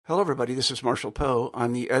Hello, everybody. This is Marshall Poe.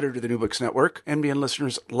 I'm the editor of the New Books Network. NBN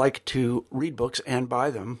listeners like to read books and buy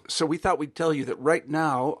them. So we thought we'd tell you that right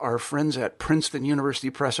now, our friends at Princeton University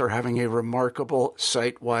Press are having a remarkable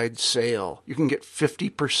site-wide sale. You can get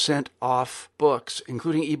 50% off books,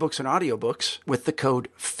 including ebooks and audiobooks, with the code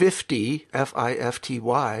 50,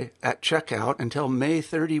 F-I-F-T-Y, at checkout until May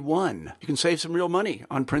 31. You can save some real money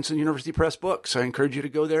on Princeton University Press books. I encourage you to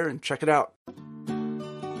go there and check it out.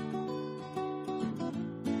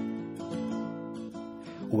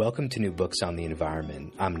 Welcome to New Books on the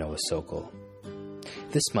Environment. I'm Noah Sokol.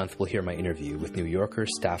 This month we'll hear my interview with New Yorker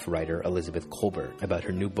staff writer Elizabeth Kolbert about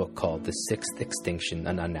her new book called The Sixth Extinction: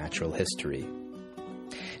 An Unnatural History.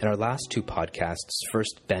 In our last two podcasts,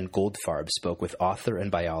 first Ben Goldfarb spoke with author and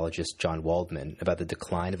biologist John Waldman about the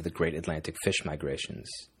decline of the Great Atlantic fish migrations.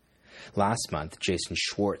 Last month, Jason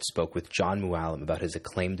Schwartz spoke with John Mooallem about his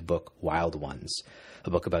acclaimed book, Wild Ones, a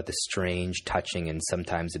book about the strange, touching, and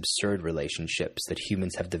sometimes absurd relationships that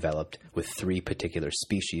humans have developed with three particular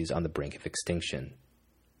species on the brink of extinction.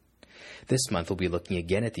 This month, we'll be looking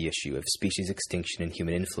again at the issue of species extinction and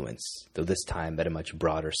human influence, though this time at a much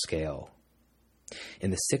broader scale.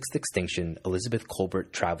 In The Sixth Extinction, Elizabeth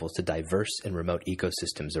Kolbert travels to diverse and remote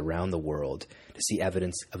ecosystems around the world to see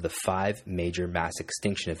evidence of the 5 major mass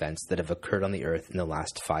extinction events that have occurred on the Earth in the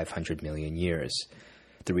last 500 million years.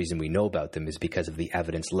 The reason we know about them is because of the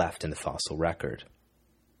evidence left in the fossil record.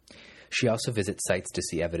 She also visits sites to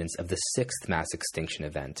see evidence of the 6th mass extinction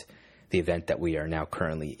event, the event that we are now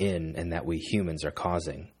currently in and that we humans are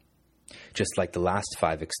causing. Just like the last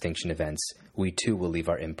 5 extinction events, we too will leave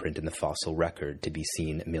our imprint in the fossil record to be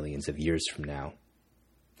seen millions of years from now.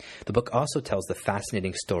 The book also tells the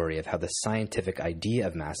fascinating story of how the scientific idea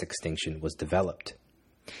of mass extinction was developed.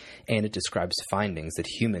 And it describes findings that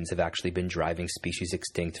humans have actually been driving species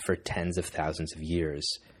extinct for tens of thousands of years.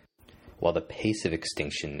 While the pace of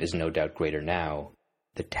extinction is no doubt greater now,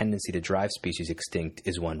 the tendency to drive species extinct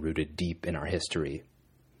is one rooted deep in our history.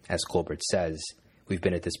 As Kolbert says, we've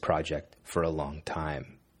been at this project for a long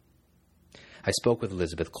time. I spoke with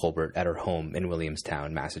Elizabeth Kolbert at her home in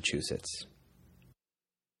Williamstown, Massachusetts.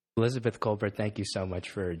 Elizabeth Kolbert, thank you so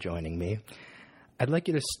much for joining me. I'd like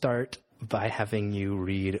you to start by having you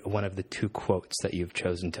read one of the 2 quotes that you've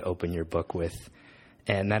chosen to open your book with,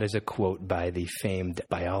 and that is a quote by the famed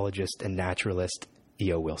biologist and naturalist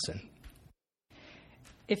E.O. Wilson.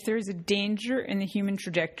 If there is a danger in the human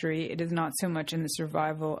trajectory, it is not so much in the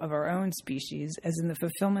survival of our own species as in the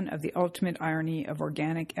fulfillment of the ultimate irony of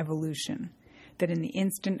organic evolution, that in the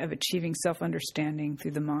instant of achieving self-understanding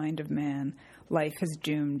through the mind of man, life has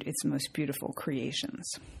doomed its most beautiful creations.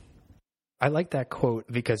 I like that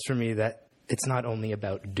quote because for me that it's not only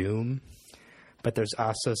about doom, but there's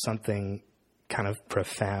also something kind of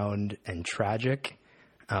profound and tragic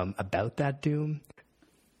about that doom.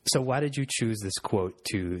 So why did you choose this quote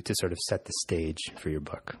to sort of set the stage for your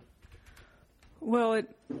book? Well, it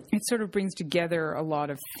sort of brings together a lot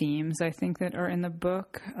of themes, I think, that are in the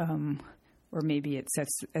book, or maybe it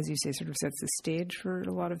sets, as you say, sort of sets the stage for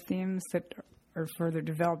a lot of themes that are further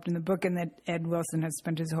developed in the book, and that Ed Wilson has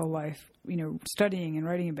spent his whole life, studying and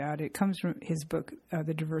writing about. It comes from his book,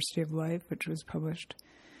 The Diversity of Life, which was published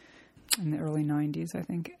in the early 90s, I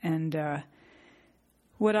think. And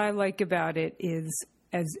what I like about it is,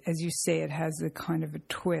 as you say, it has a kind of a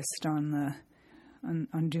twist on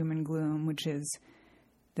doom and gloom, which is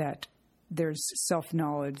that there's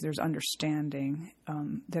self-knowledge, there's understanding.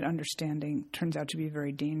 That understanding turns out to be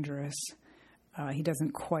very dangerous. He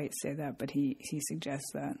doesn't quite say that, but he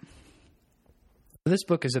suggests that. This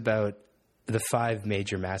book is about the 5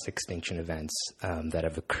 major mass extinction events that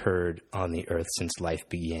have occurred on the Earth since life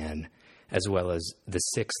began, as well as the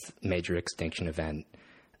 6th major extinction event,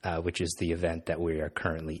 which is the event that we are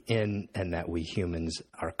currently in and that we humans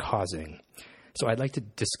are causing. So I'd like to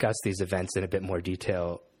discuss these events in a bit more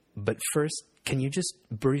detail, but first, can you just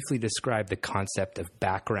briefly describe the concept of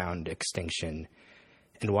background extinction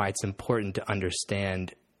and why it's important to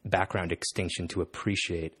understand background extinction to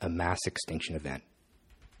appreciate a mass extinction event?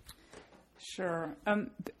 Sure.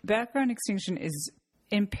 Background extinction is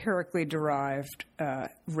empirically derived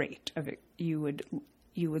rate of it. You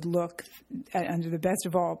would look at, under the best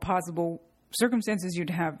of all possible circumstances,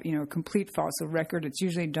 you'd have, a complete fossil record. It's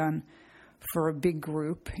usually done for a big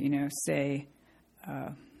group, say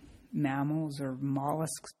mammals or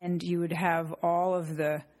mollusks. And you would have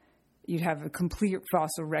you'd have a complete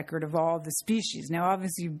fossil record of all of the species. Now,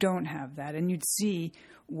 obviously, you don't have that, and you'd see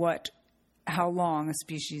how long a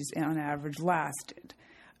species on average lasted.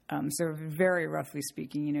 So very roughly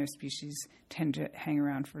speaking, species tend to hang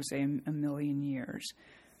around for, say, a million years.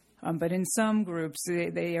 But in some groups,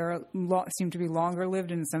 they seem to be longer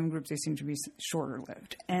lived, and in some groups, they seem to be shorter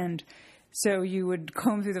lived. And so you would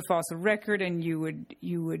comb through the fossil record, and you would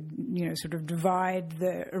sort of divide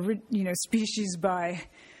the species by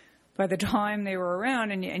the time they were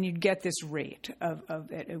around, and you'd get this rate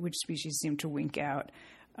of at which species seem to wink out.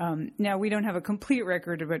 Now, we don't have a complete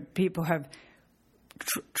record, but people have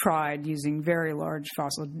tried using very large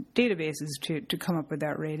fossil databases to come up with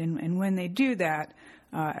that rate. And when they do that,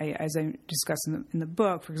 as I discuss in the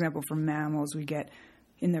book, for example, for mammals, we get,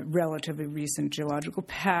 in the relatively recent geological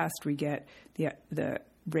past, we get the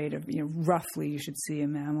rate of, roughly you should see a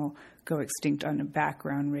mammal go extinct on a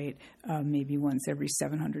background rate maybe once every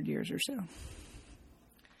 700 years or so.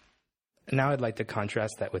 Now I'd like to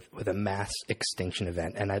contrast that with a mass extinction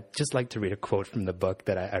event. And I'd just like to read a quote from the book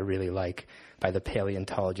that I really like by the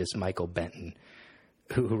paleontologist Michael Benton,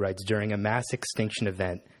 who writes, "During a mass extinction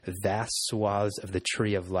event, vast swaths of the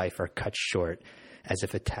tree of life are cut short as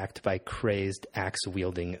if attacked by crazed,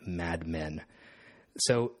 axe-wielding madmen."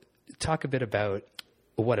 So talk a bit about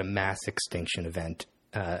what a mass extinction event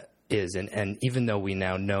is. And even though we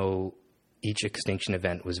now know each extinction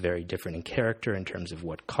event was very different in character in terms of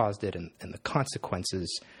what caused it and the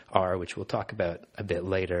consequences are, which we'll talk about a bit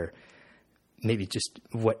later, maybe just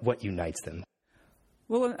what unites them.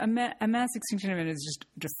 Well, a mass extinction event is just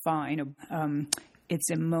defined. It's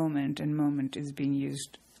a moment, and moment is being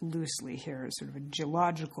used loosely here as sort of a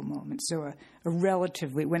geological moment. So a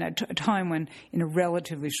relatively, a time when in a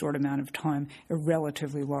relatively short amount of time, a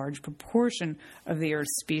relatively large proportion of the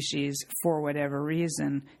Earth's species, for whatever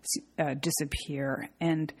reason, disappear.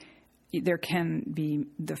 And there can be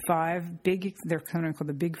they're kind of called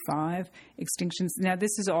the Big Five extinctions. Now,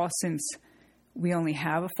 this is all since we only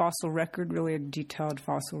have a fossil record, really a detailed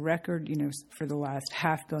fossil record, for the last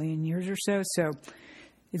 500 million years or so. So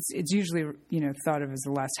it's usually, thought of as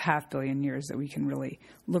the last 500 million years that we can really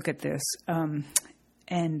look at this.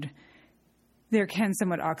 And there can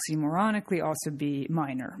somewhat oxymoronically also be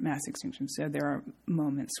minor mass extinctions. So there are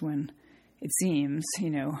moments when it seems,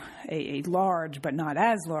 a large but not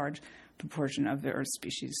as large proportion of the Earth's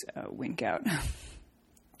species wink out.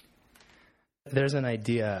 There's an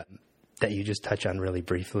idea that you just touch on really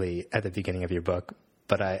briefly at the beginning of your book,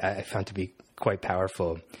 but I found to be quite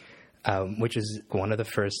powerful, which is one of the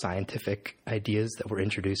first scientific ideas that we're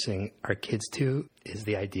introducing our kids to is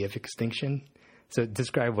the idea of extinction. So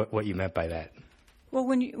describe what you meant by that. Well,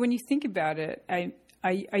 when you think about it,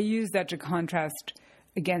 I use that to contrast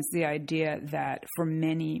against the idea that for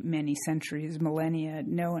many, many centuries, millennia,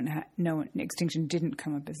 no extinction didn't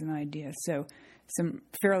come up as an idea. So some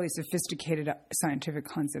fairly sophisticated scientific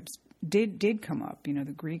concepts did come up.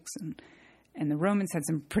 The Greeks and the Romans had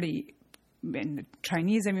some pretty, and the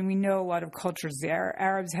Chinese. I mean, we know a lot of cultures. The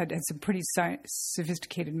Arabs had some pretty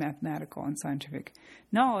sophisticated mathematical and scientific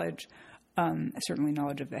knowledge, certainly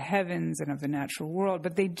knowledge of the heavens and of the natural world.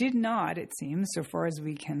 But they did not, it seems, so far as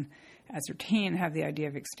we can ascertain, have the idea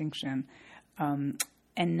of extinction. And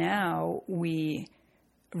now we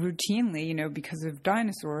routinely, because of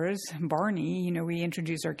dinosaurs, Barney, we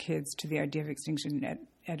introduce our kids to the idea of extinction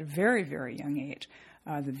at a very, very young age,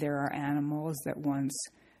 that there are animals that once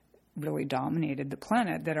really dominated the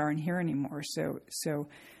planet that aren't here anymore. So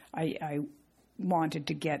I wanted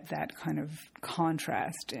to get that kind of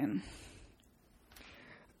contrast in.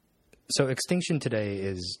 So extinction today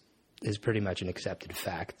is pretty much an accepted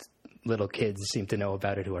fact. Little kids seem to know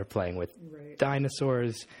about it who are playing with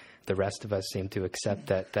dinosaurs. The rest of us seem to accept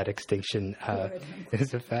that extinction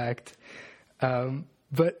is a fact.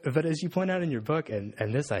 But as you point out in your book,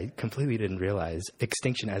 and this I completely didn't realize,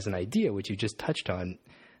 extinction as an idea, which you just touched on,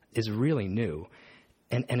 is really new.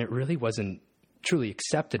 And it really wasn't truly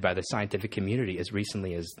accepted by the scientific community as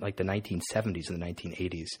recently as like the 1970s and the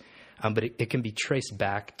 1980s. But it can be traced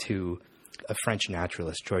back to a French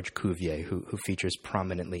naturalist, Georges Cuvier, who features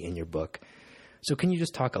prominently in your book. So can you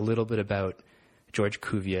just talk a little bit about Georges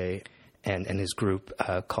Cuvier and his group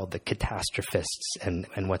called the Catastrophists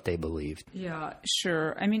and what they believed? Yeah,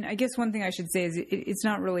 sure. I mean, I guess one thing I should say is it's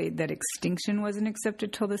not really that extinction wasn't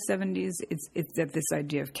accepted till the 70s. It's that this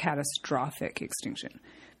idea of catastrophic extinction,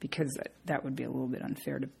 because that would be a little bit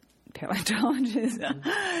unfair to paleontologists.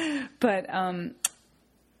 But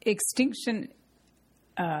extinction,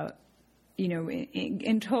 until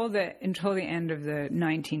the end of the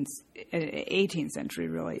 18th century,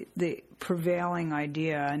 really, the prevailing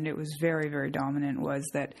idea, and it was very, very dominant, was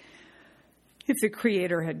that if the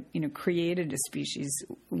creator had, created a species,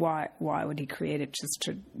 why would he create it just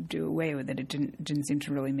to do away with it? It didn't seem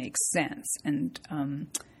to really make sense. And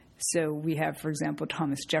so we have, for example,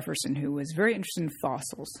 Thomas Jefferson, who was very interested in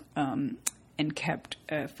fossils, and kept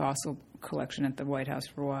a fossil collection at the White House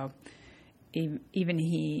for a while. Even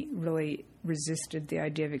he really resisted the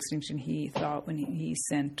idea of extinction. He thought when he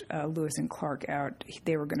sent Lewis and Clark out,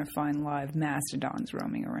 they were going to find live mastodons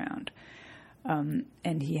roaming around.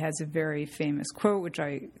 And he has a very famous quote, which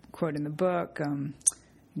I quote in the book,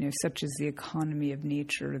 such is the economy of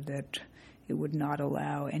nature that it would not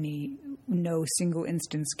allow no single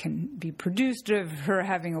instance can be produced of her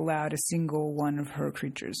having allowed a single one of her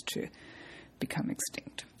creatures to become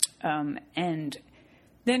extinct. And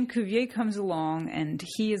then Cuvier comes along, and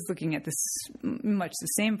he is looking at much the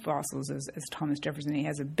same fossils as Thomas Jefferson. He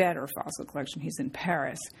has a better fossil collection. He's in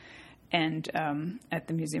Paris, and at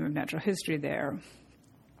the Museum of Natural History there,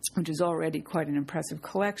 which is already quite an impressive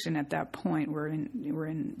collection at that point. We're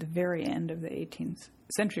in the very end of the 18th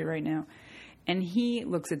century right now, and he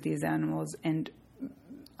looks at these animals, and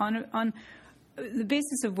on the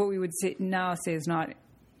basis of what we would now say is not.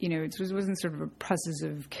 It wasn't sort of a process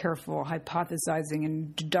of careful hypothesizing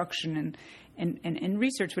and deduction and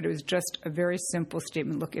research, but it was just a very simple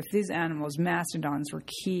statement. Look, if these animals, mastodons, were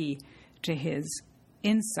key to his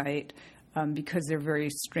insight because they're very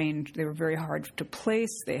strange, they were very hard to place.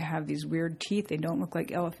 They have these weird teeth. They don't look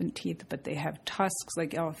like elephant teeth, but they have tusks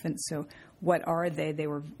like elephants. So what are they?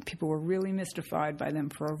 People were really mystified by them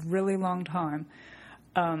for a really long time.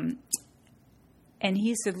 And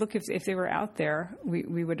he said, look, if they were out there,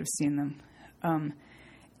 we would have seen them.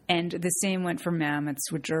 And the same went for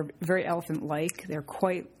mammoths, which are very elephant-like. They're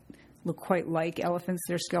look quite like elephants,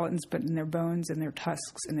 their skeletons, but in their bones and their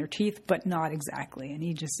tusks and their teeth, but not exactly. And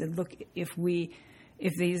he just said, look, if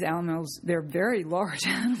these animals, they're very large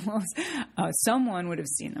animals, someone would have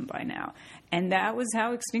seen them by now. And that was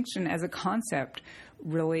how extinction as a concept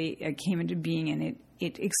really came into being, and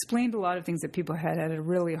it explained a lot of things that people had a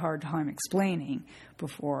really hard time explaining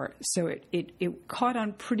before. So it caught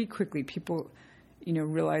on pretty quickly. People,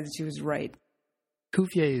 realized he was right.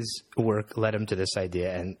 Cuvier's work led him to this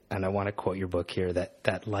idea, and I want to quote your book here,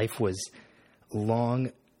 that life was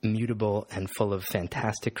long, mutable, and full of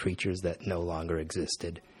fantastic creatures that no longer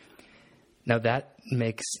existed. Now that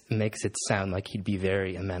makes it sound like he'd be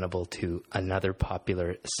very amenable to another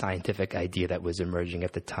popular scientific idea that was emerging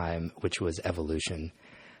at the time, which was evolution.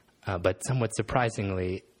 But somewhat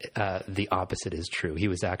surprisingly, the opposite is true. He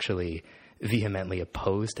was actually vehemently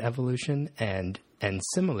opposed to evolution, and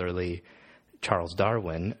similarly, Charles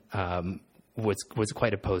Darwin was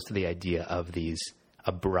quite opposed to the idea of these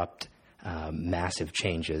abrupt, massive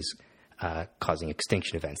changes causing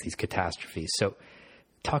extinction events, these catastrophes. So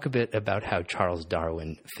talk a bit about how Charles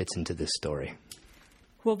Darwin fits into this story.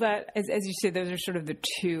 Well, that, as you say, those are sort of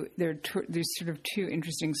there's sort of two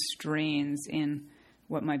interesting strains in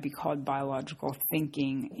what might be called biological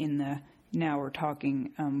thinking. Now we're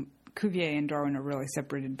talking, Cuvier and Darwin are really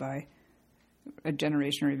separated by a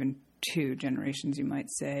generation or even two generations, you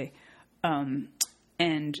might say.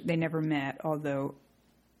 And they never met, although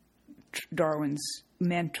Darwin's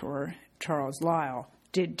mentor, Charles Lyell,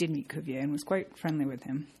 did meet Cuvier and was quite friendly with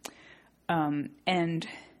him. And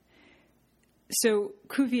so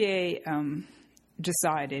Cuvier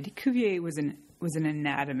decided, Cuvier was an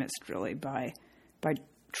anatomist really by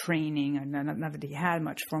training, not that he had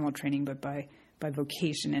much formal training, but by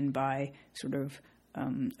vocation and by sort of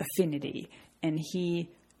affinity. And he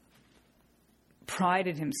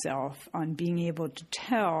prided himself on being able to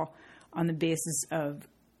tell on the basis of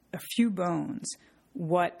a few bones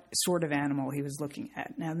what sort of animal he was looking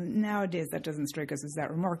at. Now, nowadays that doesn't strike us as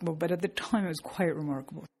that remarkable, but at the time it was quite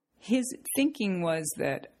remarkable. His thinking was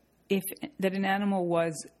that an animal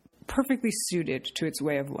was perfectly suited to its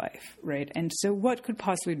way of life, right? And so what could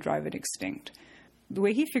possibly drive it extinct? The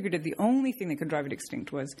way he figured it, the only thing that could drive it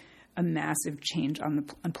extinct was a massive change on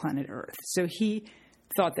planet Earth. So he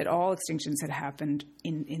thought that all extinctions had happened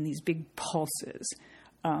in these big pulses.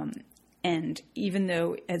 And even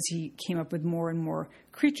though as he came up with more and more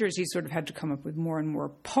creatures, he sort of had to come up with more and more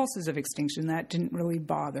pulses of extinction, that didn't really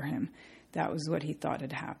bother him. That was what he thought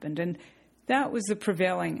had happened. And that was the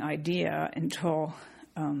prevailing idea until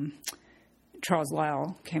Charles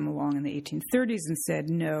Lyell came along in the 1830s and said,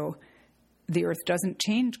 no, the Earth doesn't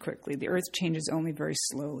change quickly. The Earth changes only very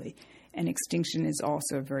slowly. And extinction is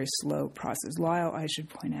also a very slow process. Lyell, I should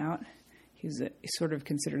point out, he's sort of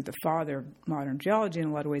considered the father of modern geology in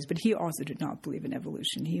a lot of ways, but he also did not believe in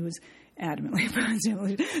evolution. He was adamantly opposed to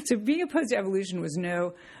evolution. So being opposed to evolution was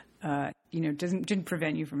didn't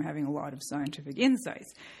prevent you from having a lot of scientific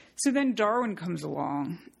insights. So then Darwin comes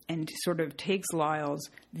along and sort of takes Lyell's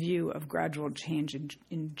view of gradual change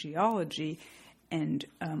in geology and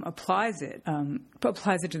applies it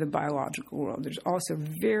to the biological world. There's also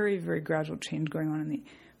very, very gradual change going on in the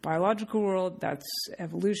biological world, that's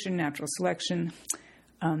evolution, natural selection.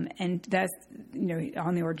 And that's,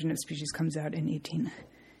 On the Origin of Species comes out in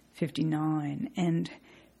 1859. And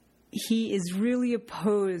he is really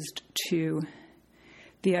opposed to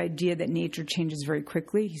the idea that nature changes very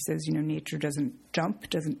quickly. He says, nature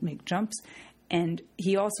doesn't make jumps. And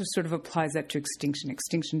he also sort of applies that to extinction.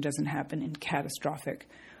 Extinction doesn't happen in catastrophic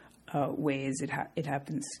ways. It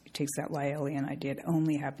happens, it takes that Lyellian idea, it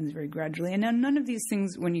only happens very gradually. And now none of these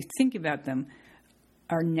things, when you think about them,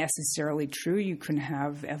 are necessarily true. You can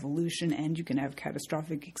have evolution and you can have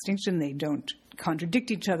catastrophic extinction. They don't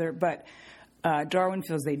contradict each other, but Darwin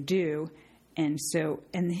feels they do. And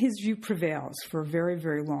his view prevails for a very,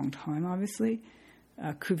 very long time, obviously.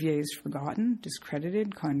 Cuvier is forgotten,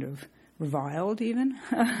 discredited, kind of reviled even.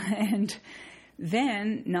 And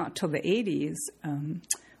then, not till the 80s,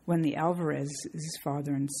 when the Alvarez's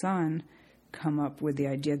father and son come up with the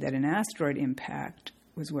idea that an asteroid impact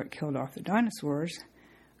was what killed off the dinosaurs,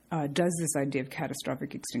 does this idea of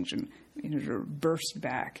catastrophic extinction burst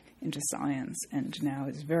back into science, and now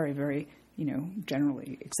is very, very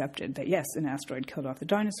generally accepted that, yes, an asteroid killed off the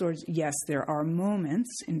dinosaurs. Yes, there are moments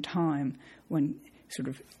in time when sort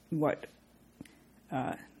of what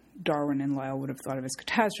Darwin and Lyell would have thought of as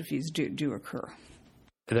catastrophes do occur.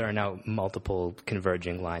 There are now multiple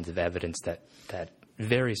converging lines of evidence that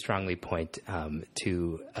very strongly point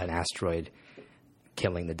to an asteroid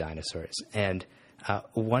killing the dinosaurs. And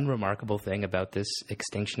one remarkable thing about this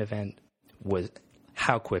extinction event was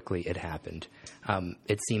how quickly it happened.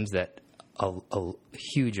 It seems that a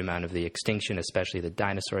huge amount of the extinction, especially the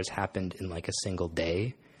dinosaurs, happened in like a single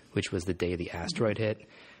day, which was the day the asteroid hit,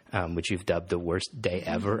 which you've dubbed the worst day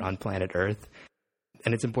ever on planet Earth.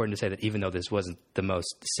 And it's important to say that even though this wasn't the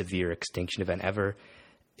most severe extinction event ever,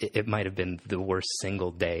 it might have been the worst single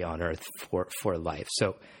day on Earth for life.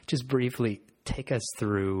 So just briefly, take us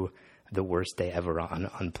through the worst day ever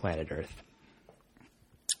on planet Earth.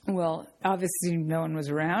 Well, obviously no one was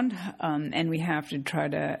around, and we have to try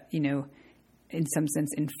to, in some sense,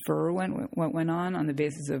 infer what went on the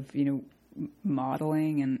basis of,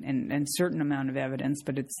 modeling and certain amount of evidence,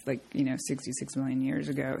 but it's 66 million years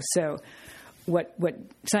ago. So what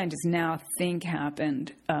scientists now think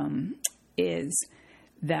happened is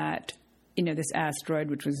that, this asteroid,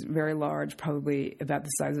 which was very large, probably about the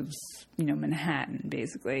size of, Manhattan,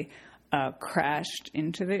 basically, crashed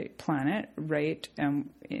into the planet, right?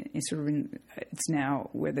 It's now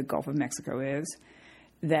where the Gulf of Mexico is.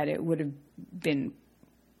 That it would have been,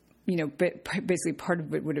 basically part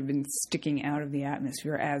of it would have been sticking out of the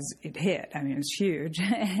atmosphere as it hit. I mean, it was huge,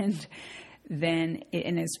 and then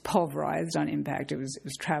it's pulverized on impact. It was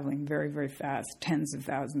traveling very, very fast, tens of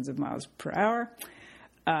thousands of miles per hour.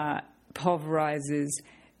 Pulverizes.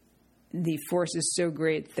 The force is so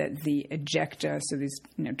great that the ejecta, so these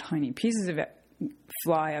tiny pieces of it,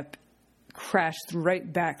 fly up, crash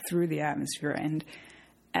right back through the atmosphere, and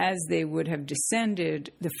as they would have descended,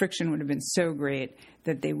 the friction would have been so great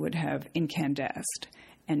that they would have incandesced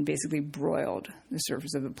and basically broiled the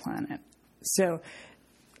surface of the planet. So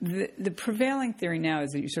the prevailing theory now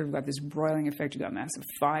is that you sort of got this broiling effect. You got massive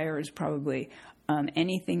fires, probably.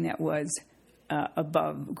 Anything that was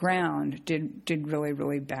above ground did really,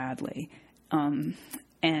 really badly. And,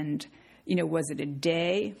 was it a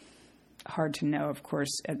day? Hard to know, of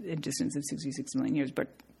course, at a distance of 66 million years, but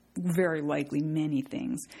very likely many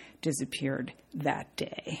things disappeared that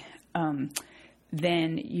day.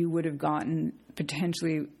 Then you would have gotten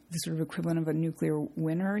potentially the sort of equivalent of a nuclear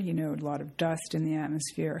winter, a lot of dust in the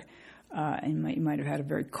atmosphere. And you might have had a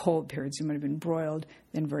very cold period, so you might have been broiled,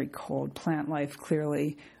 then very cold. Plant life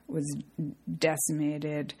clearly was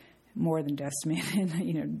decimated, more than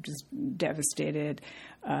decimated, just devastated,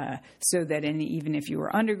 so that even if you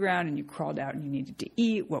were underground and you crawled out and you needed to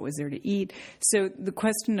eat, what was there to eat? So the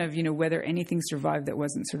question of, whether anything survived that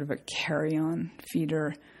wasn't sort of a carry-on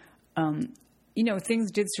feeder,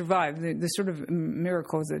 things did survive. The sort of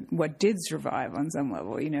miracle is that what did survive on some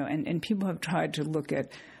level, and people have tried to look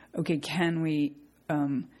at, okay, can we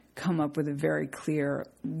come up with a very clear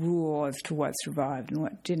rule as to what survived and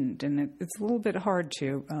what didn't? And it's a little bit hard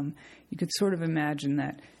to. You could sort of imagine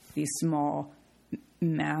that these small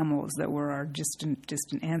mammals that were our distant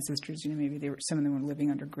ancestors, maybe some of them were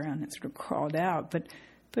living underground and sort of crawled out, but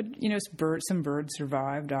some birds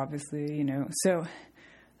survived, obviously, So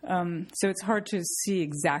it's hard to see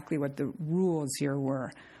exactly what the rules here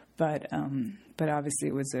were, but obviously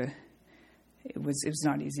it was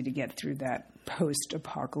not easy to get through that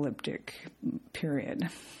post-apocalyptic period.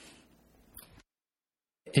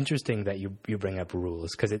 Interesting that you bring up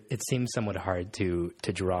rules, because it seems somewhat hard to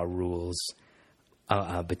draw rules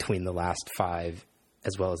between the last 5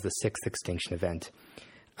 as well as the sixth extinction event.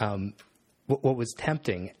 What was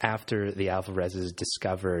tempting after the Alvarezes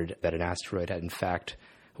discovered that an asteroid had in fact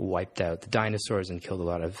wiped out the dinosaurs and killed a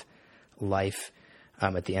lot of life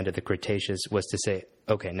at the end of the Cretaceous was to say,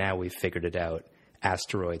 okay, now we've figured it out.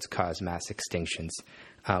 Asteroids cause mass extinctions.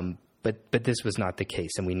 But this was not the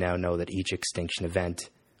case, and we now know that each extinction event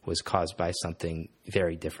was caused by something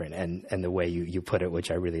very different. And the way you put it, which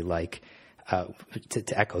I really like,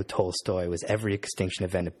 to echo Tolstoy, was every extinction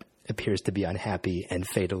event appears to be unhappy and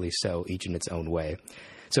fatally so, each in its own way.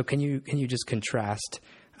 So can you just contrast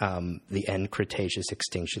the end Cretaceous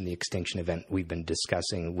extinction, the extinction event we've been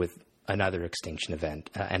discussing, with another extinction event,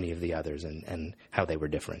 any of the others, and how they were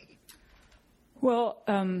different? Well,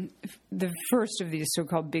 the first of these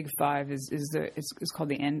so-called Big Five is called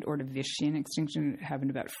the end Ordovician extinction. It happened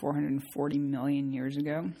about 440 million years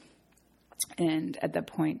ago, and at that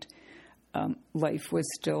point, life was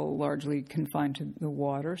still largely confined to the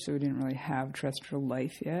water, so we didn't really have terrestrial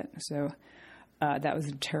life yet. So that was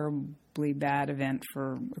a terribly bad event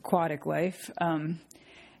for aquatic life,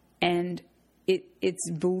 and it's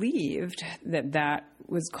believed that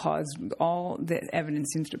was caused. All the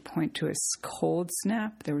evidence seems to point to a cold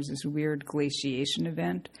snap. There was this weird glaciation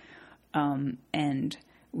event, and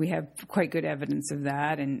we have quite good evidence of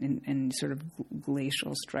that, and sort of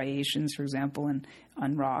glacial striations, for example,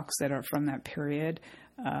 on rocks that are from that period,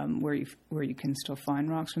 where you can still find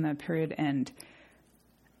rocks from that period, and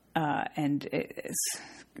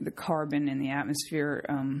the carbon in the atmosphere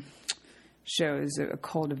shows a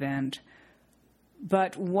cold event.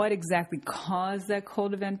 But what exactly caused that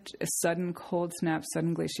cold event, a sudden cold snap,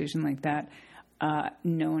 sudden glaciation like that,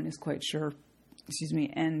 no one is quite sure.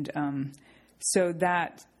 And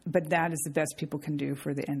but that is the best people can do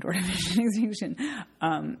for the end Ordovician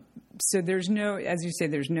extinction. So there's no, as you say,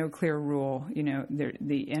 there's no clear rule.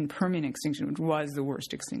 The end Permian extinction, which was the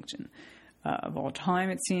worst extinction of all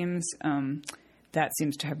time, it seems. That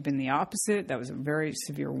seems to have been the opposite. That was a very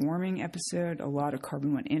severe warming episode. A lot of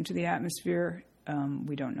carbon went into the atmosphere.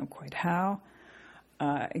 We don't know quite how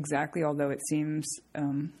exactly, although it seems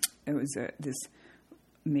it was this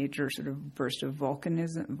major sort of burst of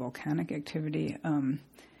volcanic activity.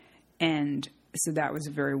 And so that was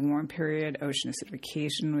a very warm period. Ocean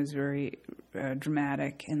acidification was very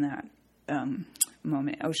dramatic in that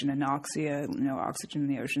moment. Ocean anoxia, no oxygen in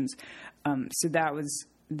the oceans. So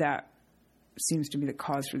that seems to be the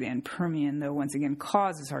cause for the end Permian, though once again,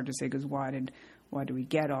 cause is hard to say, because why did we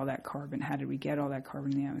get all that carbon? How did we get all that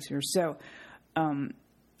carbon in the atmosphere? So,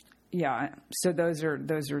 so those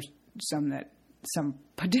are some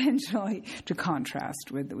potentially to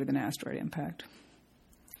contrast with an asteroid impact.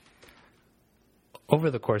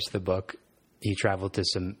 Over the course of the book, you travel to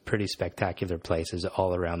some pretty spectacular places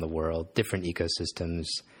all around the world, different ecosystems,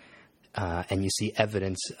 and you see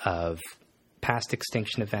evidence of past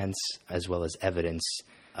extinction events as well as evidence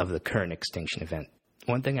of the current extinction event.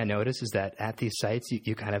 One thing I notice is that at these sites,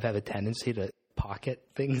 you kind of have a tendency to pocket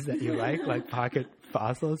things that you like pocket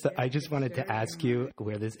fossils. I just wanted to ask you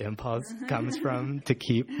where this impulse comes from to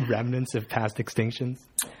keep remnants of past extinctions.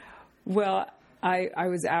 Well, I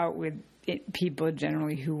was out with people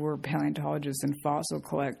generally who were paleontologists and fossil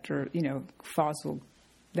collectors. Fossil.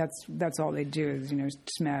 That's all they do is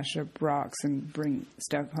smash up rocks and bring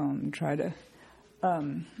stuff home and try to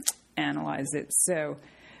analyze it. So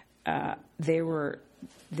they were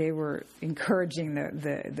encouraging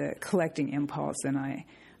the collecting impulse, and I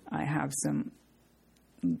have some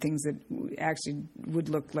things that actually would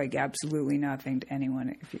look like absolutely nothing to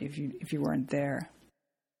anyone if you weren't there.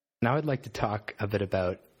 Now I'd like to talk a bit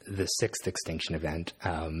about the sixth extinction event,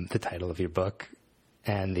 the title of your book,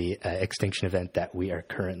 and the extinction event that we are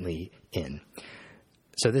currently in.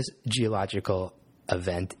 So this geological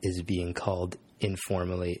event is being called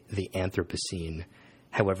informally the Anthropocene.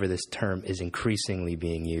 However, this term is increasingly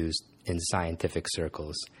being used in scientific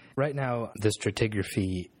circles. Right now, the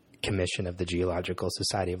Stratigraphy Commission of the Geological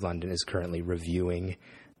Society of London is currently reviewing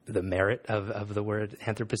the merit of the word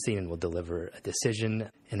Anthropocene and will deliver a decision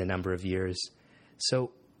in a number of years.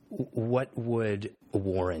 So what would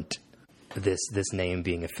warrant this name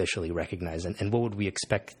being officially recognized, and what would we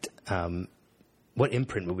expect, what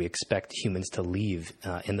imprint would we expect humans to leave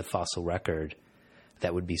in the fossil record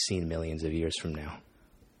that would be seen millions of years from now?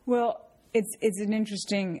 Well, it's an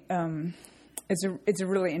interesting, it's a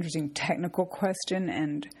really interesting technical question,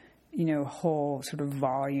 and whole sort of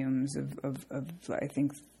volumes of I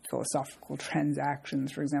think philosophical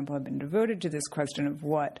transactions, for example, have been devoted to this question of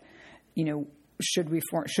what should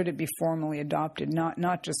it be formally adopted,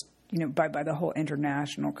 not just by the whole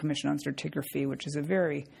International Commission on Stratigraphy, which is a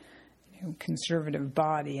very conservative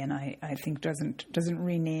body, and I think doesn't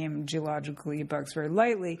rename geological epochs very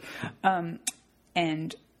lightly. But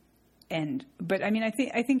I mean, I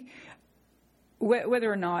think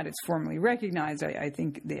whether or not it's formally recognized, I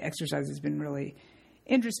think the exercise has been really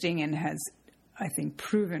interesting and has, I think,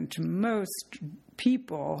 proven to most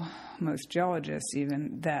people, most geologists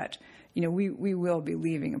even, that we will be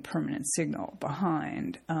leaving a permanent signal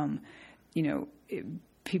behind.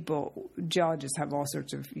 Geologists have all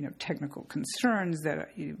sorts of technical concerns that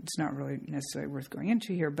it's not really necessarily worth going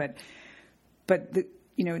into here, but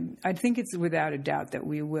I think it's without a doubt that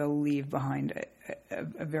we will leave behind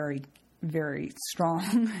a very, very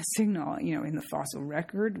strong signal, in the fossil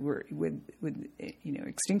record with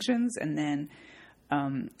extinctions, and then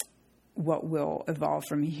what will evolve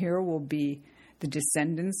from here will be the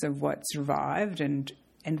descendants of what survived and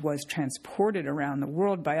was transported around the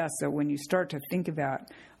world by us. So when you start to think about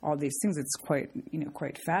all these things, it's quite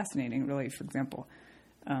fascinating, really. For example,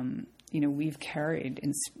 we've carried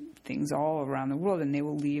things all around the world, and they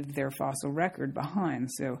will leave their fossil record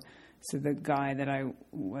behind. So the guy that I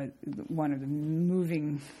was, one of the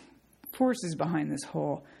moving forces behind this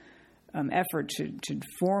whole effort to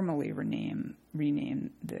formally rename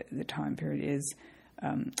the time period is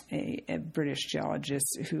a British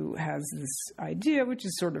geologist who has this idea, which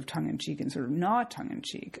is sort of tongue-in-cheek and sort of not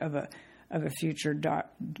tongue-in-cheek, of a future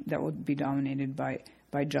that will be dominated by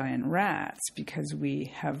giant rats, because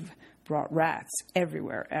we have brought rats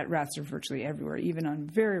everywhere. Rats are virtually everywhere, even on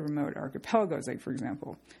very remote archipelagos, like, for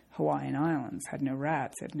example, Hawaiian Islands had no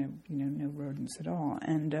rats, had no rodents at all,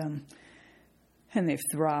 and they've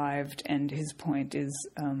thrived. And his point is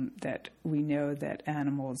that we know that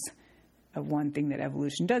animals. One thing that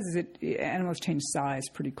evolution does is animals change size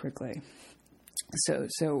pretty quickly.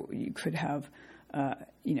 So you could have a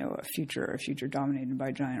future dominated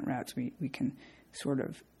by giant rats. We can sort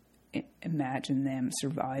of imagine them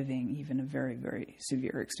surviving even a very, very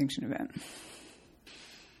severe extinction event.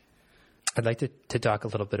 I'd like to talk a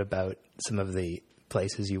little bit about some of the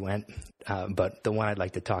places you went, but the one I'd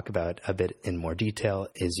like to talk about a bit in more detail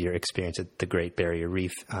is your experience at the Great Barrier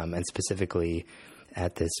Reef, and specifically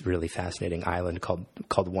at this really fascinating island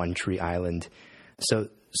called One Tree Island. So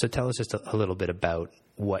tell us just a little bit about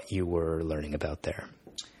what you were learning about there.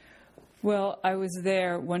 Well, I was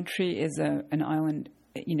there. One Tree is an island.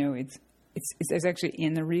 It's actually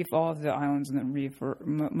in the reef. All of the islands in the reef, or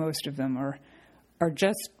most of them, are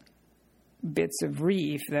just bits of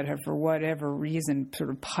reef that have, for whatever reason, sort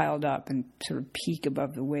of piled up and sort of peak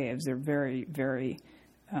above the waves. They're very, very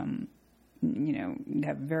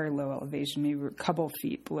have very low elevation, maybe a couple of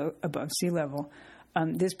feet above sea level.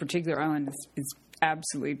 This particular island is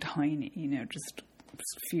absolutely tiny, just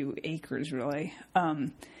a few acres, really.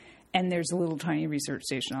 And there's a little tiny research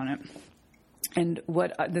station on it. And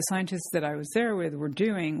what the scientists that I was there with were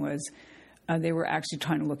doing was they were actually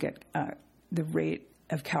trying to look at the rate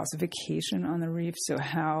of calcification on the reef, so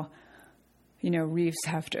how reefs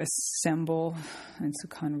have to assemble. It's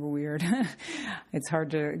kind of weird. It's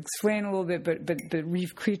hard to explain a little bit, but the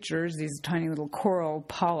reef creatures, these tiny little coral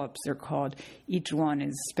polyps, they're called, each one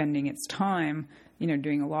is spending its time,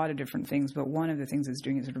 doing a lot of different things. But one of the things it's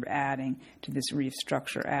doing is sort of adding to this reef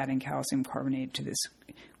structure, adding calcium carbonate to this,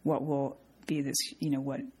 what will be this,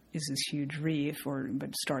 what is this huge reef,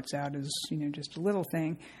 but starts out as, just a little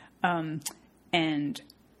thing. And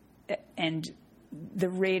the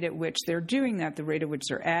rate at which they're doing that, the rate at which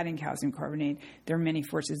they're adding calcium carbonate, there are many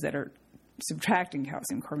forces that are subtracting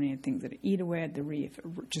calcium carbonate, things that eat away at the reef,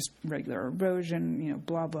 just regular erosion,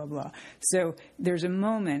 blah, blah, blah. So there's a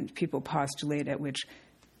moment, people postulate, at which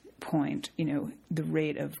point, the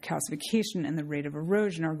rate of calcification and the rate of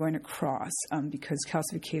erosion are going to cross, because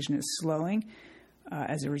calcification is slowing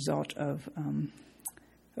as a result of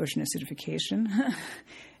ocean acidification.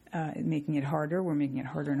 Making it harder. We're making it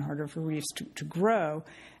harder and harder for reefs to grow.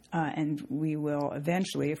 And we will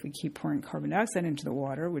eventually, if we keep pouring carbon dioxide into the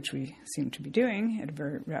water, which we seem to be doing at a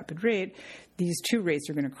very rapid rate, these two rates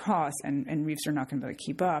are going to cross, and reefs are not going to be able to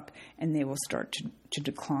keep up, and they will start to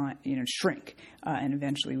decline, shrink. And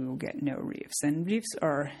eventually we will get no reefs. And reefs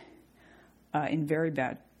are in very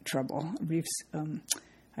bad trouble. Reefs,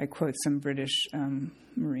 I quote some British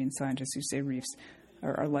marine scientists who say reefs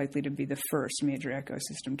are likely to be the first major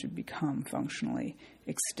ecosystem to become functionally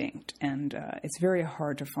extinct. And it's very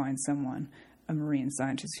hard to find a marine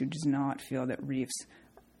scientist, who does not feel that reefs,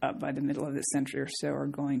 by the middle of this century or so, are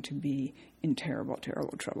going to be in terrible,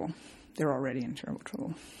 terrible trouble. They're already in terrible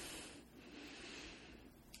trouble.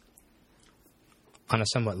 On a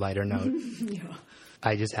somewhat lighter note, Yeah.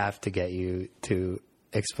 I just have to get you to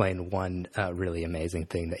explain one really amazing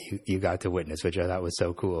thing that you got to witness, which I thought was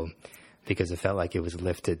so cool. because it felt like it was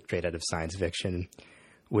lifted straight out of science fiction,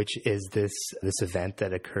 which is this event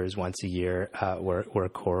that occurs once a year where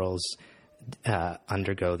corals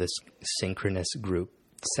undergo this synchronous group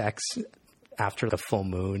sex after the full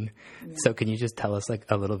moon. Yeah. So can you just tell us like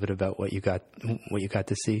a little bit about what you got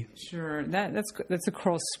to see? Sure. That's a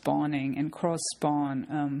coral spawning, and corals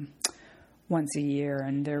spawn once a year,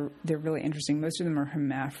 and they're really interesting. Most of them are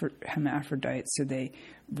hermaphrodites, so they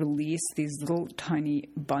release these little tiny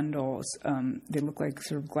bundles. They look like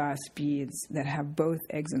sort of glass beads that have both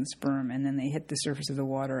eggs and sperm, and then they hit the surface of the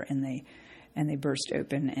water and they burst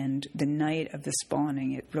open. And the night of the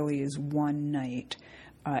spawning, it really is one night.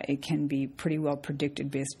 It can be pretty well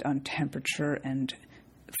predicted based on temperature and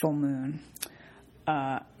full moon.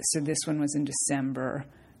 So this one was in December.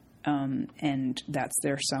 And that's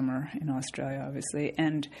their summer in Australia, obviously.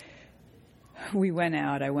 And I went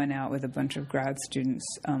out with a bunch of grad students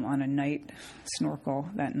on a night snorkel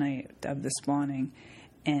that night of the spawning.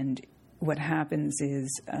 And what happens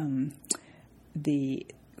is the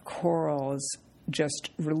corals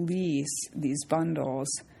just release these bundles,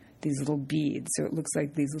 these little beads. So it looks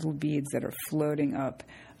like these little beads that are floating up.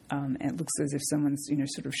 And it looks as if someone's,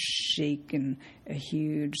 sort of shaken a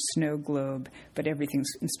huge snow globe, but everything's,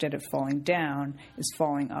 instead of falling down, is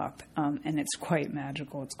falling up. And it's quite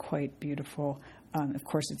magical. It's quite beautiful. Of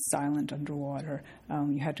course, it's silent underwater.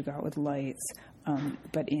 You had to go out with lights.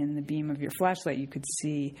 But in the beam of your flashlight, you could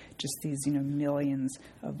see just these, millions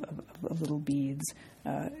of little beads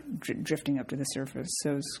drifting up to the surface.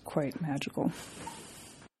 So it's quite magical.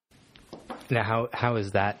 Now, how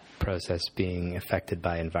is that process being affected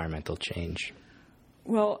by environmental change?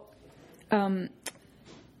 Well,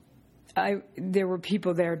 there were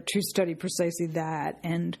people there to study precisely that,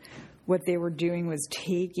 and what they were doing was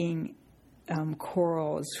taking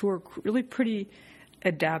corals, who are really pretty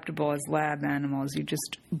adaptable as lab animals. You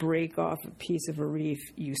just break off a piece of a reef,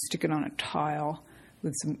 you stick it on a tile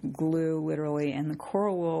with some glue, literally, and the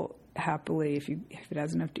coral will happily, if it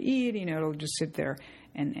has enough to eat, it'll just sit there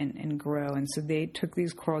and grow. And so they took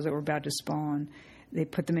these corals that were about to spawn, they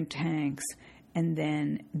put them in tanks, and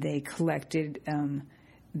then they collected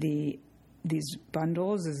these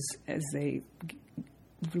bundles as they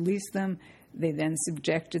released them. They then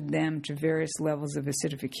subjected them to various levels of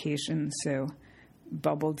acidification, so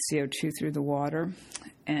bubbled CO2 through the water,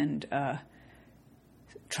 and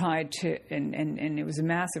tried to, and it was a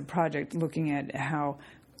massive project looking at how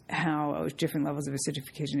different levels of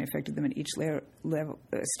acidification affected them at each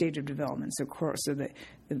stage of development. So the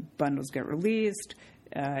bundles get released.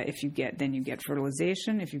 If you get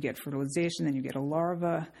fertilization. If you get fertilization, then you get a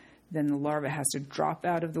larva. Then the larva has to drop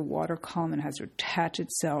out of the water column and has to attach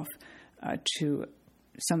itself to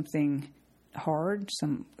something hard,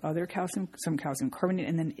 some calcium carbonate,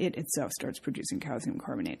 and then it itself starts producing calcium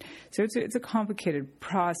carbonate. So it's a complicated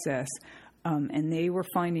process. And they were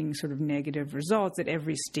finding sort of negative results at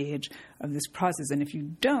every stage of this process. And if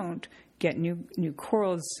you don't get new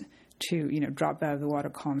corals to, drop out of the water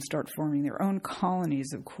column, start forming their own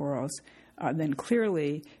colonies of corals, then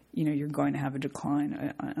clearly, you're going to have a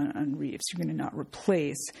decline on reefs. You're going to not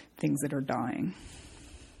replace things that are dying.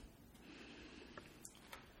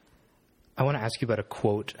 I want to ask you about a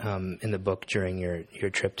quote in the book during your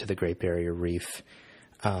trip to the Great Barrier Reef.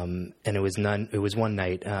 And it was one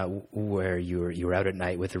night where you were out at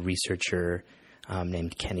night with a researcher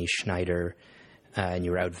named Kenny Schneider, and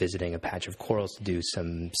you were out visiting a patch of corals to do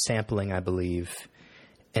some sampling, I believe.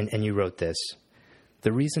 And you wrote this: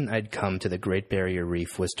 "The reason I'd come to the Great Barrier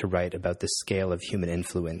Reef was to write about the scale of human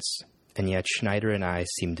influence, and yet Schneider and I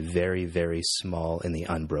seemed very, very small in the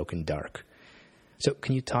unbroken dark." So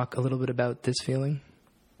can you talk a little bit about this feeling?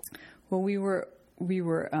 Well, we were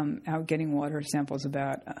out getting water samples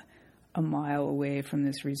about a mile away from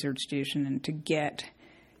this research station, and to get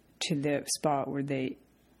to the spot where they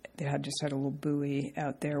had just had a little buoy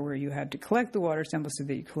out there where you had to collect the water samples so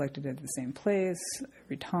that you collected it at the same place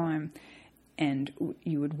every time, and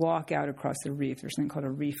you would walk out across the reef. There's something called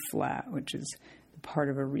a reef flat, which is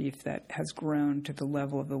part of a reef that has grown to the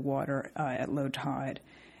level of the water at low tide,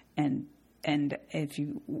 and if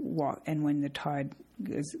you walk, and when the tide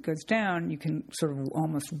goes down, you can sort of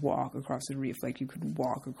almost walk across the reef like you could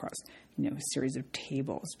walk across, a series of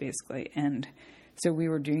tables, basically. And so we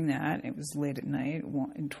were doing that. It was late at night,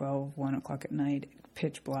 1 o'clock at night,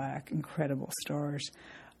 pitch black, incredible stars.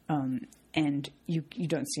 And you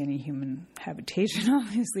don't see any human habitation,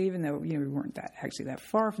 obviously, even though, we weren't that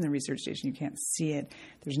far from the research station. You can't see it.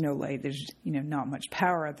 There's no light. There's, not much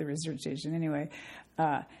power at the research station anyway.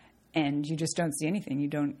 And you just don't see anything. You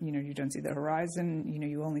don't see the horizon.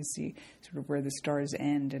 You only see sort of where the stars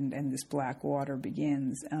end and this black water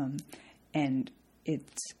begins. and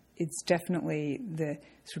it's definitely the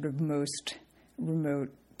sort of most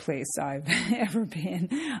remote place I've ever been.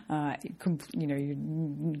 You're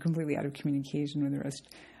completely out of communication with the rest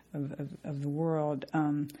of the world.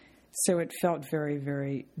 So it felt very,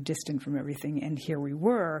 very distant from everything. And here we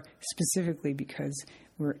were, specifically because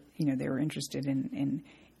they were interested in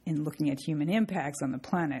looking at human impacts on the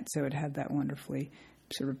planet. So it had that wonderfully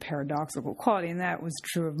sort of paradoxical quality. And that was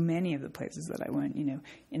true of many of the places that I went,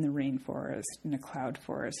 in the rainforest, in a cloud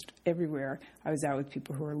forest, everywhere. I was out with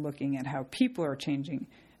people who were looking at how people are changing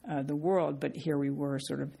the world. But here we were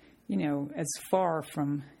sort of, as far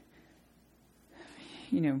from,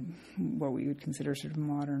 what we would consider sort of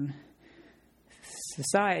modern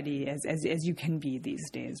society as you can be these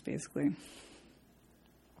days, basically.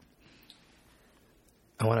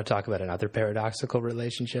 I want to talk about another paradoxical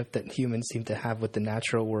relationship that humans seem to have with the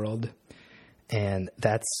natural world, and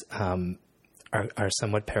that's our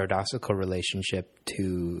somewhat paradoxical relationship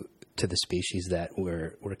to the species that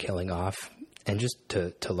we're killing off, and just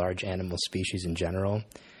to large animal species in general.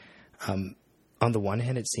 On the one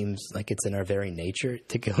hand, it seems like it's in our very nature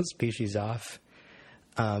to kill species off.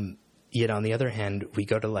 Yet on the other hand, we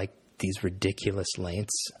go to like these ridiculous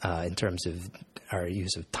lengths in terms of our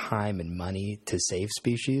use of time and money to save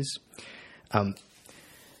species.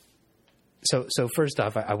 So first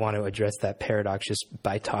off, I want to address that paradox just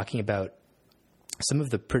by talking about some of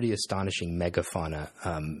the pretty astonishing megafauna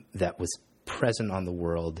that was present on the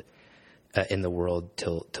world in the world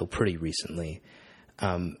till pretty recently.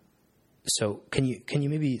 So can you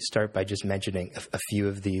maybe start by just mentioning a few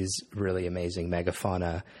of these really amazing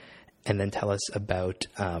megafauna, and then tell us about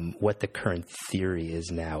what the current theory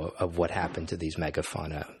is now of what happened to these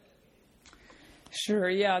megafauna? Sure.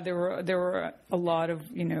 Yeah, there were a lot of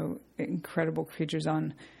incredible creatures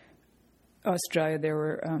on Australia. There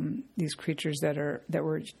were these creatures that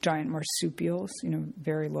were giant marsupials,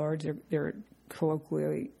 very large. They're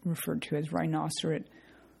colloquially referred to as rhinoceros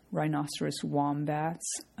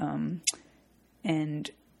wombats, and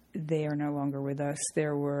they are no longer with us.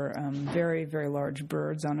 There were very, very large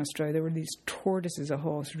birds on Australia. There were these tortoises, a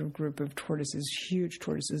whole sort of group of tortoises, huge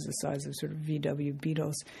tortoises the size of sort of VW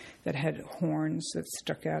beetles that had horns that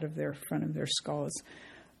stuck out of their front of their skulls.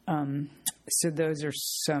 So those are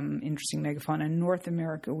some interesting megafauna. In North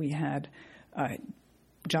America, we had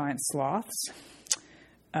giant sloths,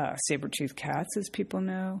 saber-toothed cats, as people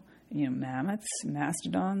know, mammoths,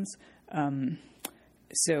 mastodons,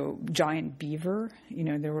 so giant beaver.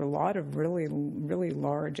 There were a lot of really, really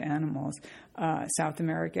large animals. South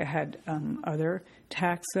America had other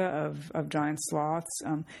taxa of giant sloths.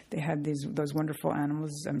 They had those wonderful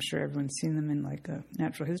animals. I'm sure everyone's seen them in like a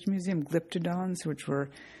natural history museum, glyptodons, which were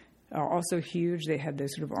also huge. They had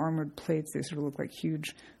those sort of armored plates. They sort of look like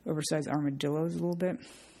huge, oversized armadillos a little bit.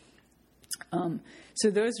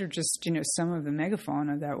 So those are just some of the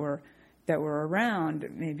megafauna that were around,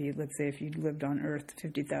 maybe, let's say, if you lived on Earth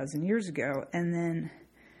 50,000 years ago. And then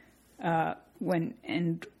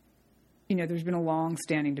there's been a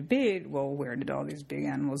long-standing debate, well, where did all these big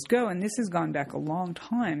animals go? And this has gone back a long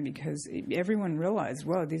time because everyone realized,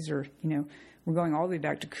 well, these are, we're going all the way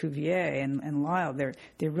back to Cuvier and Lyell.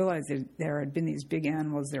 They realized that there had been these big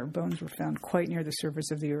animals. Their bones were found quite near the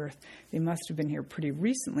surface of the Earth. They must have been here pretty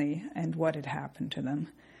recently, and what had happened to them.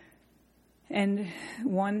 And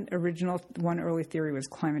one early theory was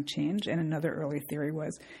climate change, and another early theory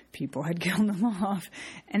was people had killed them off.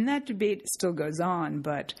 And that debate still goes on,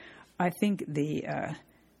 but I think the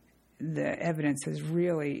evidence has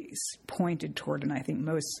really pointed toward, and I think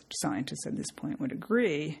most scientists at this point would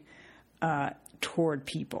agree, toward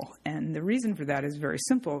people. And the reason for that is very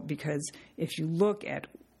simple, because if you look at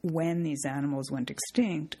when these animals went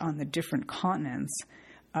extinct on the different continents,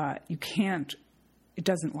 it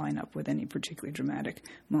doesn't line up with any particularly dramatic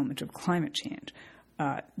moment of climate change.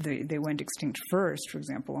 They went extinct first, for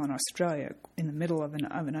example, on Australia in the middle of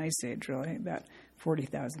an ice age, really, about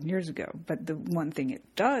 40,000 years ago. But the one thing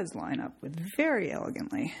it does line up with very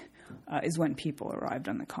elegantly is when people arrived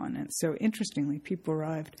on the continent. So interestingly, people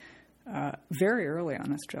arrived very early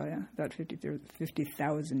on Australia, about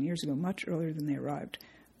 50,000 years ago, much earlier than they arrived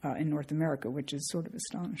in North America, which is sort of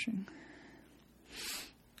astonishing.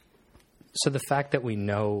 So the fact that we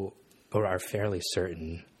know, or are fairly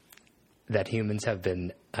certain, that humans have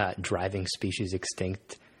been driving species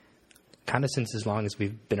extinct kind of since as long as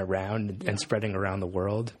we've been around and spreading around the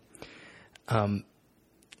world,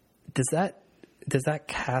 does that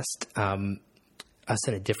cast us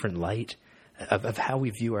in a different light of how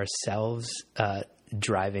we view ourselves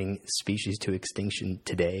driving species to extinction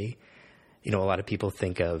today? A lot of people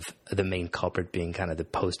think of the main culprit being kind of the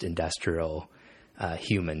post-industrial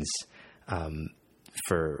humans.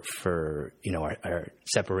 for our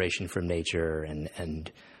separation from nature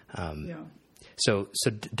and So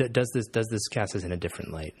does this cast us in a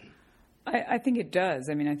different light? I think it does.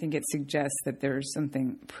 I mean, I think it suggests that there's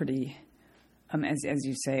something pretty, as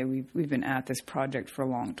you say, we've been at this project for a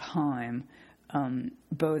long time,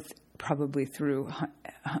 both probably through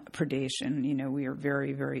predation. We are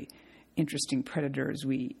very, very interesting predators.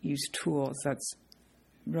 We use tools that's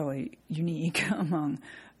really unique among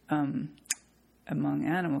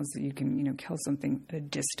animals, that you can you kill something at a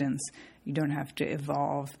distance. You don't have to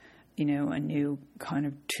evolve a new kind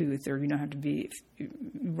of tooth, or you don't have to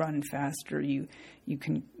run faster. You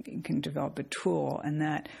can develop a tool, and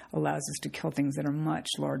that allows us to kill things that are much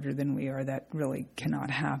larger than we are. That really cannot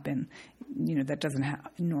happen. That doesn't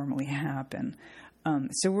normally happen.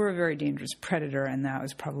 So we're a very dangerous predator, and that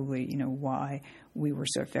was probably why we were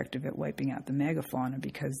so effective at wiping out the megafauna,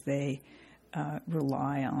 because they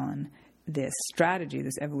rely on this strategy,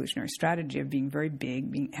 this evolutionary strategy of being very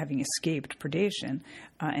big, having escaped predation,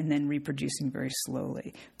 and then reproducing very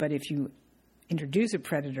slowly. But if you introduce a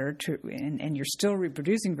predator and you're still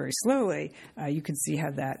reproducing very slowly, you can see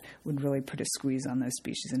how that would really put a squeeze on those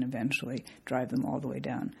species and eventually drive them all the way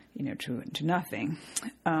down, to nothing.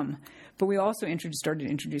 But we also started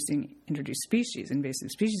to introduce species,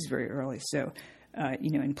 invasive species, very early. So,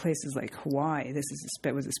 in places like Hawaii,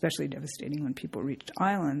 was especially devastating when people reached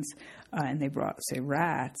islands and they brought, say,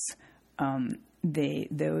 rats.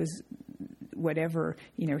 Whatever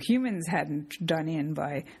humans hadn't done in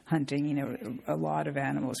by hunting, a lot of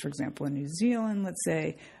animals. For example, in New Zealand, let's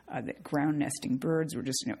say, the ground nesting birds were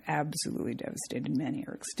just absolutely devastated. Many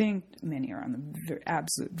are extinct. Many are on the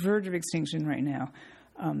absolute verge of extinction right now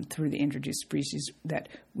through the introduced species that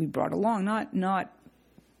we brought along. Not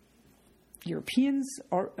Europeans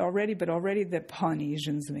already, but already the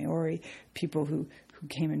Polynesians, the Maori, people who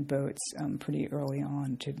came in boats pretty early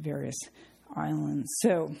on to various islands.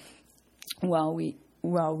 So while we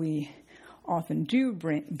often do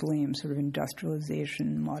blame sort of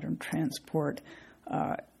industrialization, modern transport,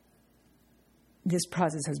 this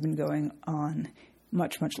process has been going on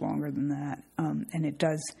much, much longer than that, and it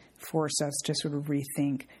does force us to sort of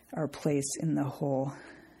rethink our place in the whole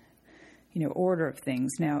order of things.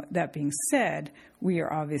 Now, that being said, we are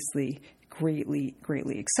obviously greatly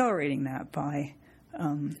accelerating that by,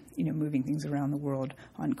 moving things around the world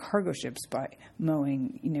on cargo ships, by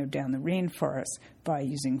mowing, down the rainforest, by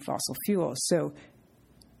using fossil fuels. So,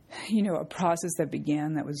 a process that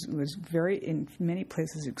began that was very, in many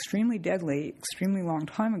places, extremely deadly, extremely long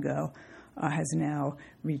time ago, has now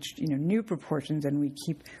reached, new proportions, and we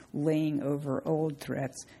keep laying over old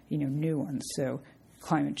threats, new ones. So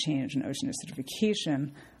climate change and ocean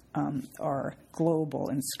acidification are global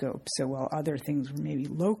in scope. So while other things were maybe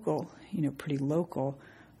local, pretty local,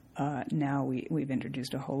 now we've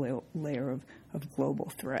introduced a whole layer of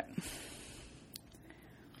global threat.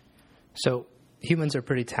 So humans are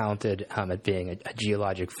pretty talented at being a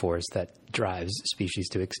geologic force that drives species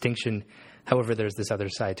to extinction. However, there's this other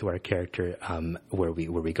side to our character where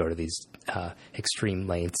we go to these extreme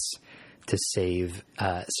lengths to save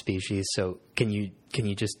species. So can you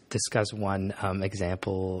just discuss one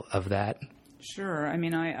example of that? Sure. I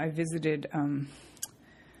mean, I visited, a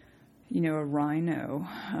rhino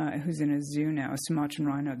who's in a zoo now, a Sumatran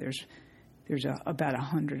rhino. There's about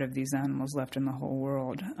 100 of these animals left in the whole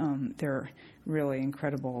world. They're really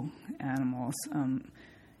incredible animals.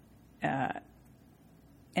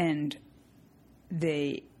 And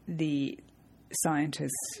the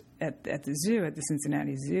scientists at the zoo, at the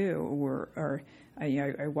Cincinnati Zoo,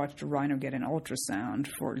 I watched a rhino get an ultrasound,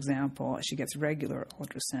 for example. She gets regular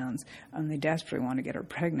ultrasounds, and they desperately want to get her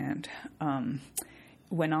pregnant.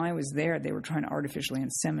 When I was there, they were trying to artificially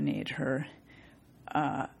inseminate her.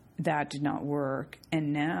 That did not work.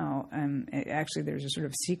 And now, actually, there's a sort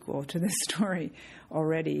of sequel to this story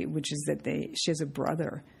already, which is that she has a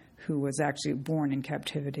brother who was actually born in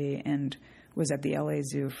captivity and was at the LA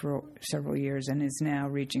Zoo for several years and is now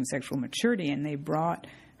reaching sexual maturity. And they brought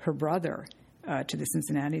her brother to the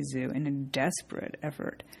Cincinnati Zoo in a desperate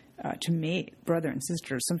effort to mate brother and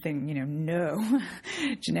sister, something, no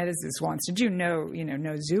geneticist wants to do, no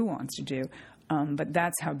zoo wants to do. But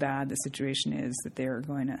that's how bad the situation is, that they're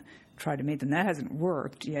going to try to mate them. That hasn't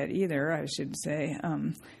worked yet either, I should say.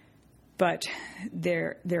 But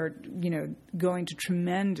they're going to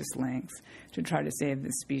tremendous lengths to try to save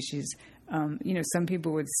this species. Some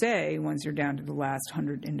people would say once you're down to the last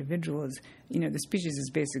 100 individuals, the species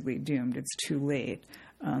is basically doomed. It's too late.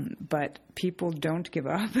 But people don't give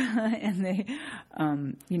up, and they,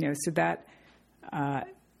 so that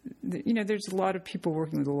there's a lot of people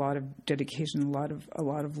working with a lot of dedication, a lot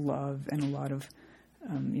of love, and a lot of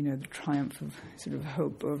the triumph of sort of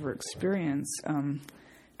hope over experience,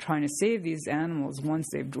 trying to save these animals once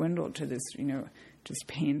they've dwindled to this, just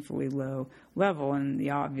painfully low level. And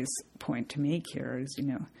the obvious point to make here is,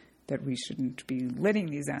 that we shouldn't be letting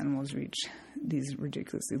these animals reach these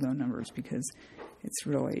ridiculously low numbers, because it's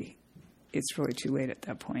really too late at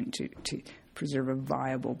that point to preserve a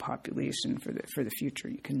viable population for the future.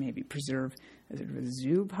 You can maybe preserve a sort of a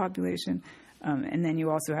zoo population, and then you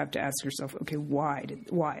also have to ask yourself, okay, why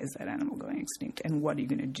is that animal going extinct, and what are you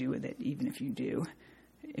going to do with it, even if you do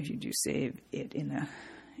save it in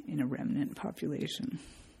a remnant population.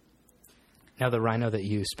 Now, the rhino that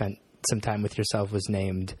you spent some time with yourself was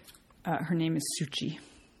named. Her name is Suchi.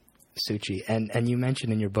 Suchi. And you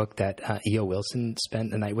mentioned in your book that E.O. Wilson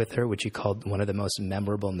spent a night with her, which he called one of the most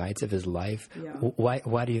memorable nights of his life. Yeah.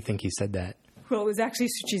 Why do you think he said that? Well, it was actually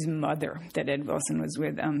Suchi's mother that Ed Wilson was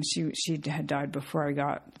with. She had died before I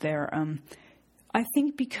got there. I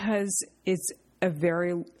think because it's a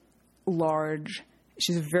very large.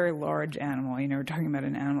 She's a very large animal. We're talking about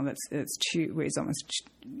an animal that's weighs almost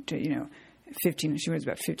 15. She weighs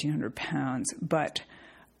about 1,500 pounds, but.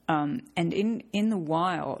 And in the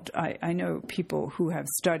wild, I know people who have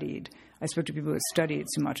studied. I spoke to people who have studied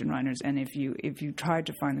Sumatran rhinos, and if you tried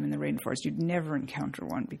to find them in the rainforest, you'd never encounter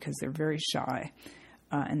one, because they're very shy,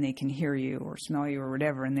 and they can hear you or smell you or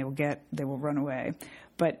whatever, and they will run away.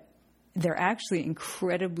 But they're actually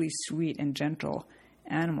incredibly sweet and gentle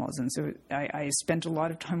animals, and so I spent a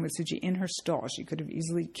lot of time with Suchi in her stall. She could have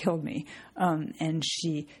easily killed me, and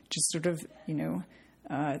she just sort of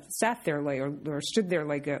sat there or stood there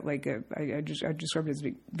like I described it as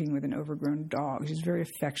being with an overgrown dog. She's very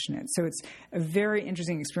affectionate. So it's a very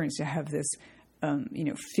interesting experience to have this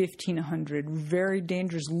 1,500 very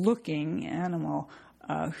dangerous looking animal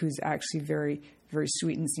who's actually very, very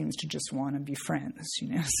sweet and seems to just want to be friends.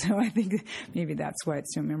 So I think maybe that's why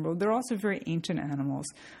it's so memorable. They're also very ancient animals.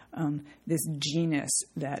 This genus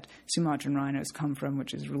that Sumatran rhinos come from,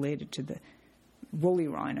 which is related to the woolly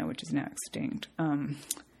rhino, which is now extinct,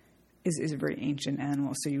 is a very ancient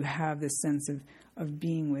animal. So you have this sense of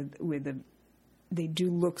being with a. They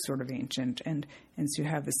do look sort of ancient, and so you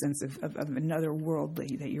have the sense of another world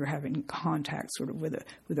that you're having contact sort of with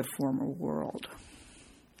a former world.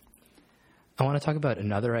 I want to talk about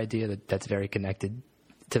another idea that's very connected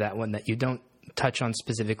to that one that you don't touch on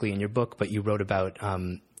specifically in your book, but you wrote about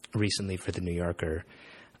recently for The New Yorker.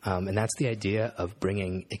 And that's the idea of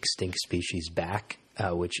bringing extinct species back,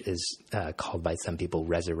 which is called by some people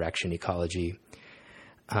resurrection ecology.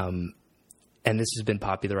 And this has been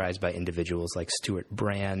popularized by individuals like Stuart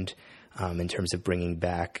Brand in terms of bringing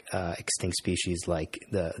back extinct species like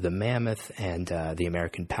the mammoth and the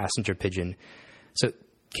American passenger pigeon. So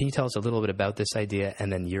can you tell us a little bit about this idea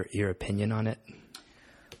and then your opinion on it?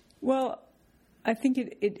 Well, I think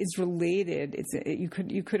it is related. You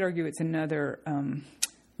could argue it's another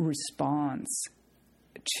response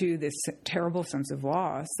to this terrible sense of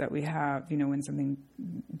loss that we have, when something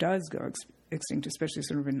does go extinct, especially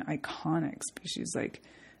sort of an iconic species like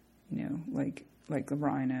the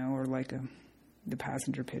rhino or like the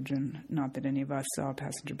passenger pigeon. Not that any of us saw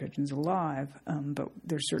passenger pigeons alive, but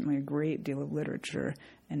there's certainly a great deal of literature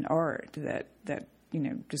and art that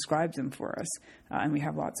describes them for us, and we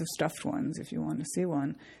have lots of stuffed ones. If you want to see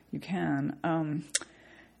one, you can.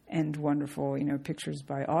 And wonderful, pictures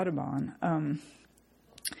by Audubon.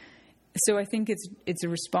 So I think it's a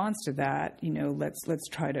response to that. Let's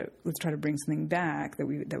try to bring something back that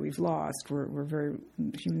we've lost.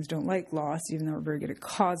 Humans don't like loss, even though we're very good at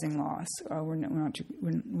causing loss. We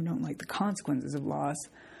don't like the consequences of loss.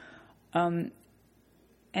 And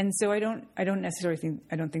so I don't necessarily think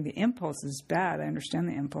the impulse is bad. I understand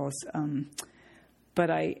the impulse,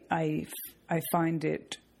 but I find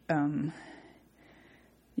it.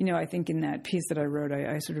 I think in that piece that I wrote,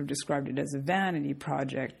 I sort of described it as a vanity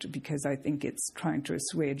project because I think it's trying to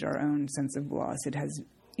assuage our own sense of loss. It has,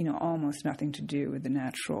 almost nothing to do with the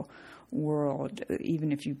natural world.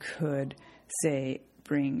 Even if you could, say,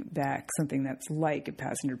 bring back something that's like a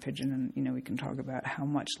passenger pigeon, and, we can talk about how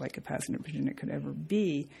much like a passenger pigeon it could ever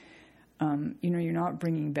be. You're not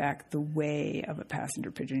bringing back the way of a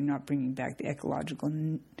passenger pigeon. You're not bringing back the ecological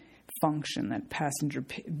function that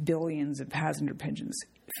billions of passenger pigeons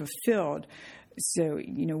fulfilled. So,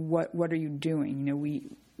 what are you doing?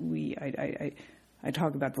 I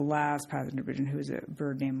talk about the last passenger pigeon, who was a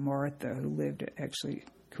bird named Martha, who lived actually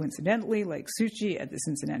coincidentally, like Suchi, at the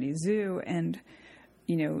Cincinnati Zoo. And,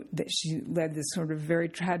 that she led this sort of very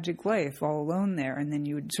tragic life all alone there, and then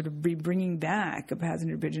you would sort of be bringing back a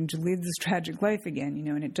passenger pigeon to lead this tragic life again,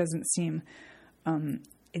 and it doesn't seem,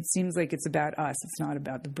 it seems like it's about us. It's not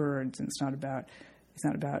about the birds, and it's not about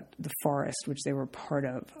the forest, which they were part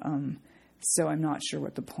of. So I'm not sure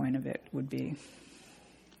what the point of it would be.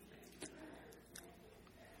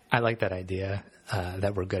 I like that idea,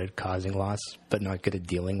 that we're good at causing loss, but not good at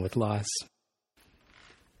dealing with loss.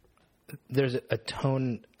 There's a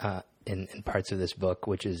tone in parts of this book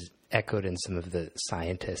which is echoed in some of the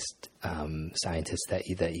scientists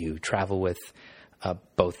that you travel with,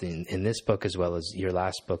 both in this book as well as your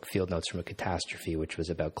last book, Field Notes from a Catastrophe, which was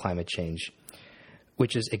about climate change,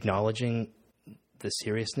 which is acknowledging the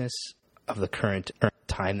seriousness of the current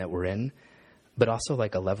time that we're in, but also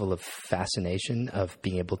like a level of fascination of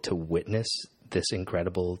being able to witness this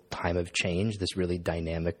incredible time of change, this really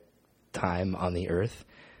dynamic time on the earth.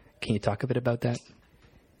 Can you talk a bit about that?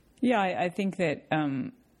 Yeah, I think that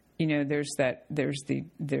there's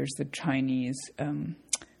the Chinese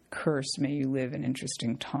curse, "May you live in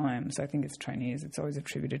interesting times." I think it's Chinese. It's always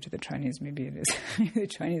attributed to the Chinese. Maybe it is. The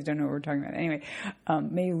Chinese don't know what we're talking about. Anyway,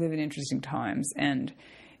 may you live in interesting times, and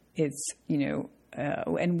it's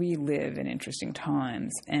and we live in interesting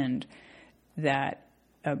times, and that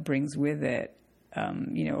brings with it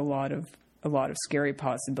a lot of scary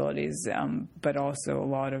possibilities, but also a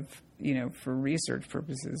lot of, for research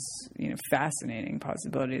purposes, fascinating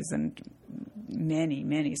possibilities. And many,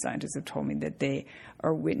 many scientists have told me that they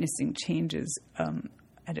are witnessing changes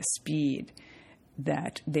at a speed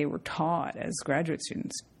that they were taught as graduate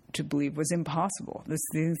students to believe was impossible.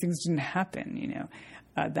 These things didn't happen,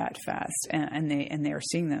 that fast, and they are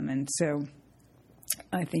seeing them. And so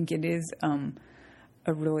I think it is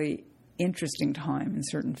a really interesting time in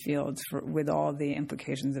certain fields with all the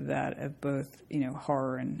implications of that, of both,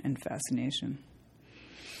 horror and fascination.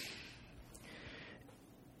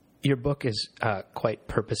 Your book is quite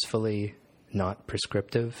purposefully not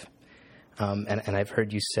prescriptive. And I've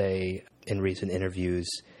heard you say in recent interviews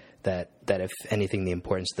that if anything, the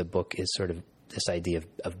importance of the book is sort of this idea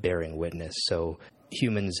of bearing witness. So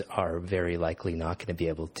humans are very likely not going to be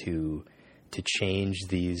able to change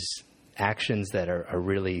these actions that are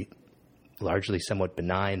really largely somewhat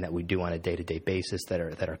benign that we do on a day-to-day basis that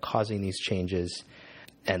are causing these changes.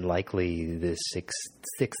 And likely this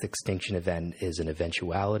sixth extinction event is an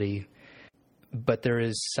eventuality. But there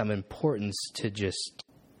is some importance to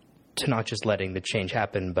not just letting the change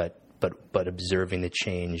happen, but observing the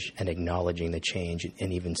change and acknowledging the change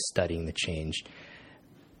and even studying the change.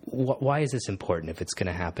 Why is this important if it's going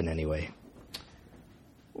to happen anyway?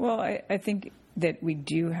 Well, I think that we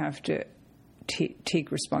do have to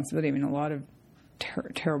take responsibility. I mean, a lot of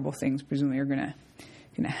terrible things presumably are going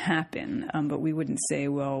to happen, but we wouldn't say,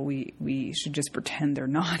 well, we should just pretend they're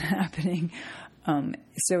not happening.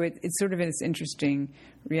 So it's sort of this interesting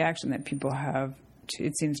reaction that people have.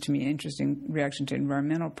 It seems to me an interesting reaction to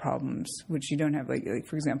environmental problems, which you don't have. Like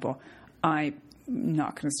for example, I'm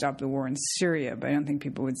not going to stop the war in Syria, but I don't think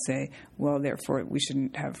people would say, well, therefore we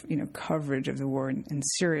shouldn't have coverage of the war in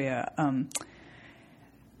Syria.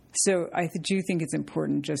 So I do think it's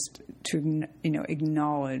important just to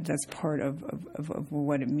acknowledge that's part of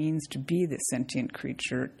what it means to be this sentient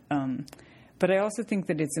creature. But I also think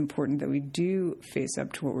that it's important that we do face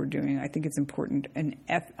up to what we're doing. I think it's important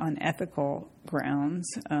on ethical grounds,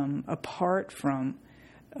 apart from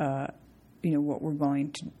what we're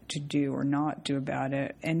going to do or not do about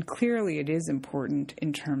it. And clearly, it is important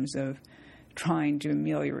in terms of trying to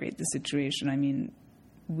ameliorate the situation. I mean,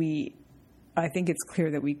 I think it's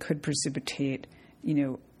clear that we could precipitate,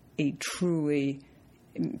 a truly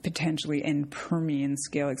potentially end Permian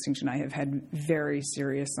scale extinction. I have had very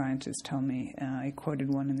serious scientists tell me, I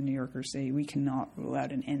quoted one in the New Yorker say, we cannot rule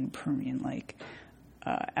out an end Permian-like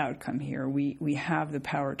outcome here. We have the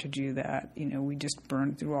power to do that. We just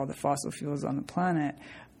burned through all the fossil fuels on the planet.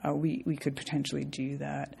 We could potentially do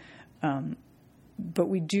that. But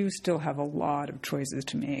we do still have a lot of choices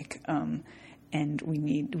to make. And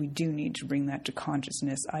we do need to bring that to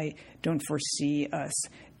consciousness. I don't foresee us,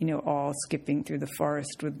 all skipping through the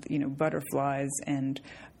forest with, butterflies and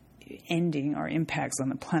ending our impacts on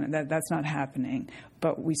the planet. That's not happening.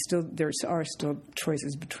 But there are still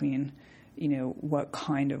choices between, what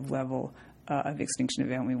kind of level of extinction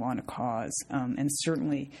event we want to cause. And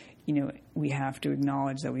certainly, we have to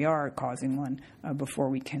acknowledge that we are causing one before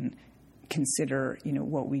we can consider,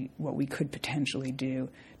 what we could potentially do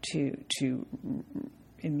to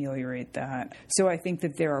ameliorate that. So I think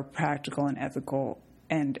that there are practical and ethical,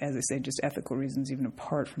 and as I say, just ethical reasons, even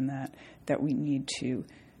apart from that we need to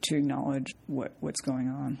acknowledge what's going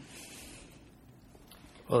on.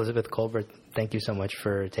 Well, Elizabeth Kolbert, thank you so much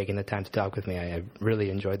for taking the time to talk with me. I really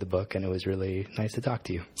enjoyed the book, and it was really nice to talk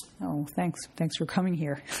to you. Oh, thanks. Thanks for coming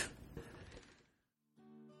here.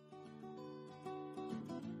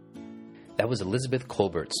 That was Elizabeth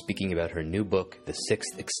Kolbert speaking about her new book, The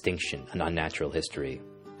Sixth Extinction, An Unnatural History.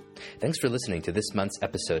 Thanks for listening to this month's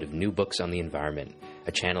episode of New Books on the Environment,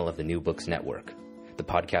 a channel of the New Books Network. The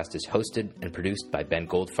podcast is hosted and produced by Ben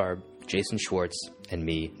Goldfarb, Jason Schwartz, and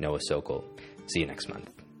me, Noah Sokol. See you next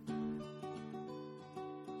month.